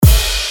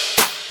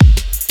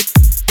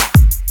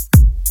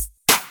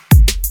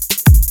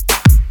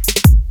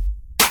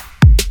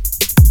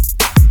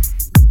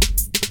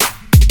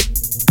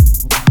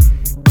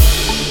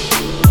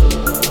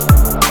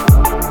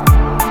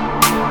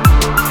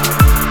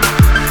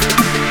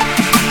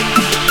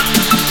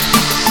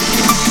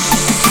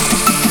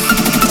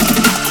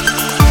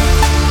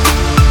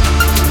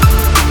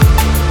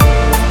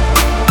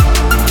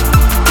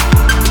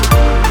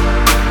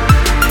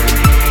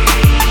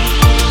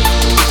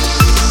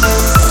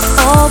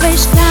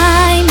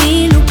Обещай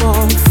ми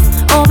любов,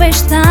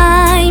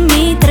 обещай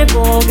ми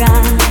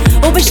тревога,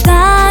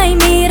 обещай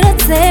ми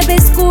ръце,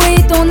 без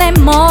които не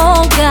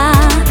мога.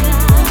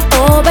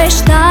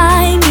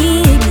 Обещай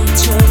ми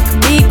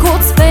мичък, миг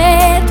от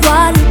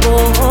светла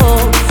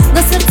любов,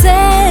 на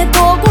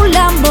сърцето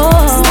голямо,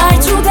 с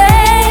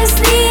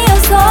най-чудесния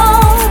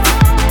зов.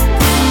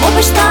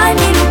 Обещай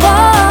ми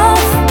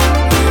любов,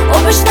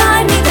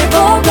 обещай ми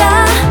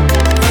тревога,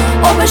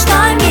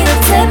 обещай ми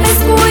ръце, без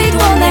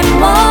които не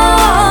мога.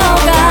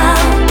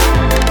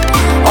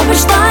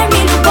 Обещай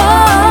ми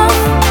любов,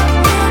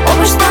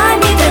 обещай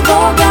ми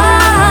тревога,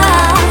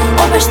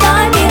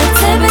 обещай ми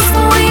ръце, без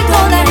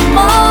които не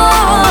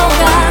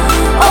мога.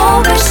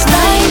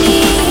 Обещай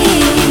ми.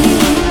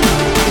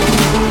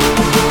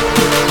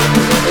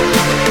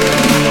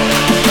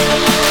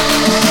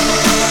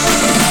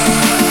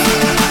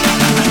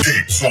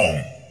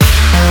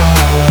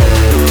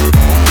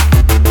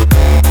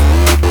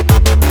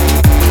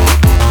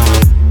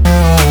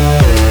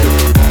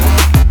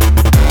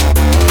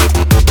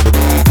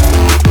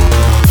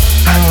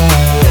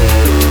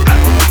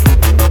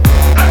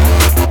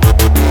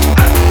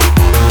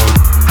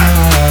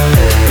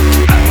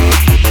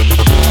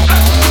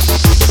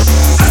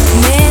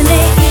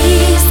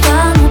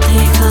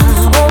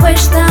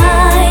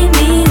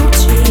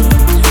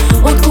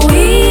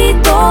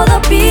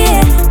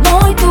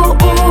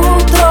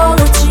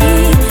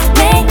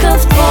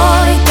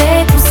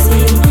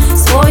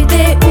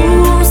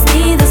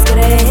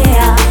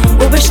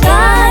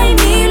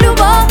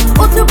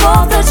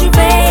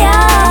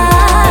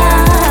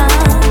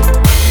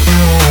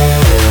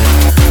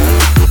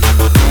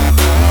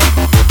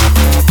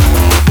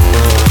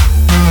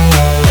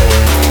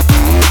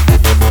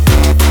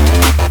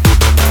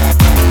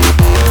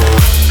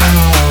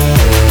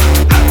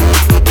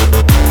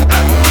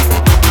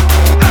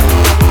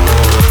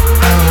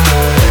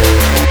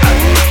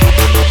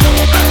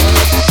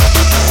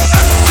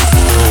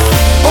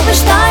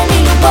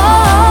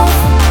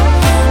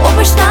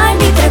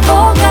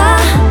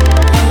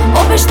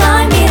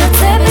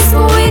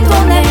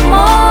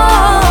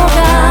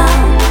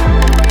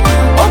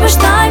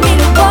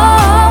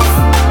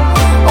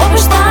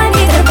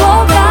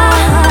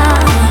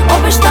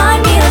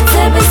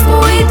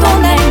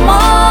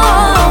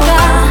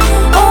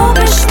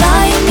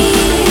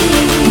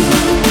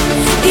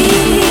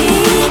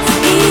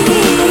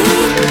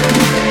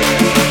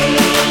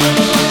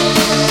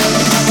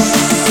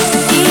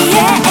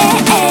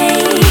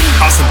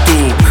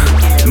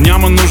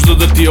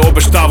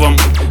 Обещавам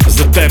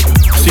за теб,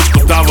 всичко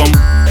давам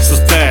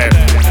с теб.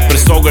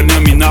 През огъня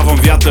минавам,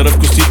 вятъра в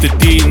косите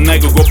ти,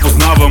 него го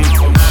познавам.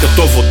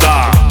 Като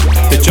вода,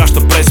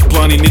 течаща през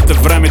планините,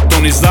 времето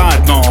ни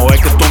заедно е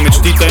като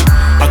мечтите.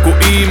 Ако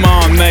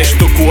има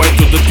нещо,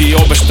 което да ти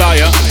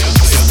обещая,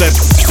 с теб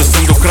ще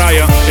съм до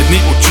края.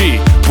 Едни очи,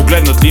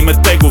 погледнат ли ме,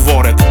 те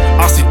говорят,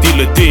 аз и ти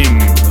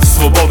летим,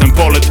 свободен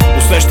полет.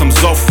 Усещам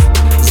зов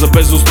за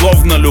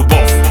безусловна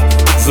любов,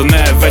 за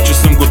нея вече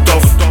съм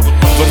готов.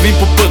 Вървим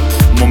по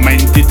път,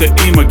 моментите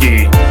има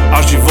ги,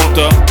 а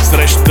живота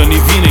среща ни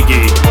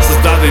винаги.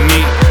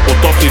 Създадени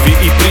от отливи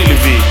и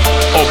приливи,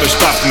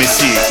 обещахме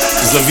си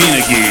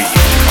завинаги.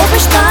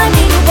 Обещай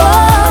ми